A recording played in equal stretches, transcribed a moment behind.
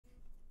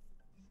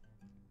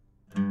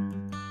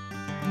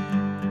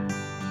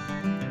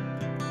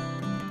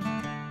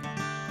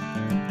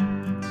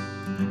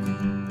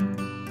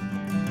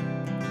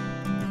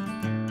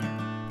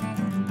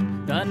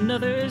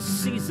Another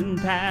season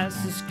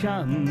passes,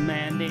 come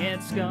and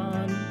it's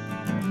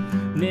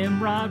gone.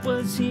 Nimrod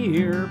was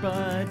here,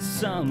 but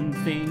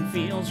something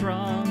feels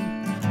wrong.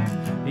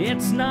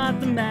 It's not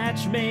the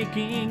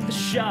matchmaking, the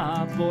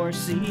shop, or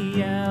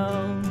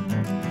CL.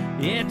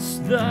 It's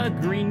the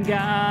green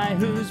guy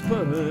who's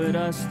put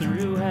us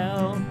through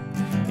hell.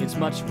 It's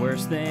much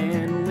worse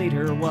than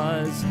Leader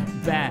was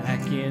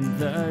back in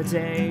the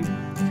day.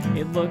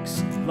 It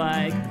looks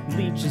like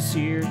Leech is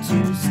here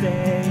to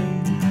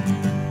stay.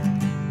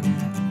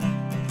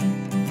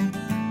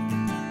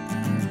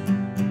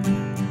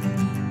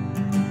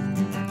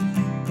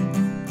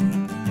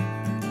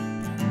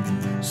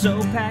 So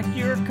pack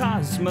your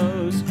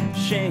Cosmos,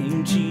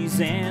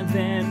 Shang-Chis, and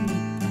then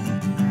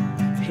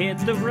hit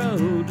the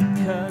road,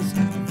 cause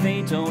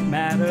they don't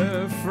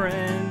matter,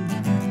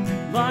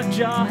 friend.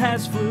 Lockjaw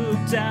has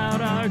flooped out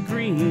our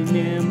green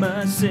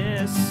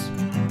nemisis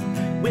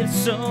with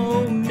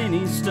so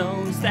many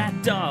stones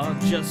that dog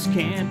just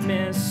can't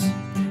miss.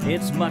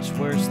 It's much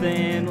worse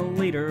than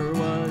Leader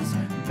was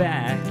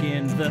back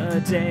in the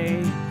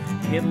day.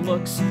 It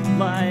looks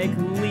like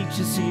Leech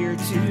is here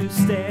to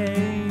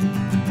stay.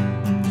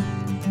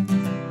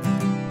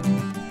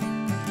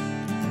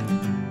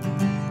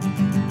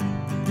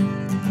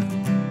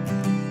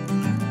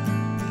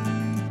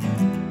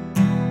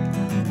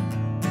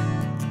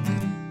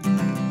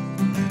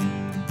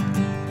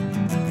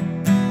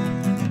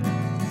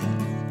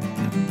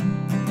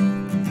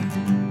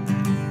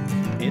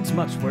 It's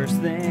much worse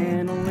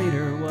than a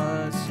Leader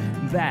was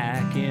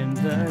back in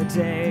the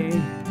day.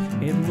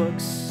 It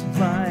looks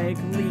like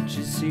Leech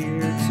is here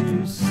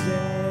to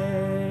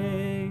stay.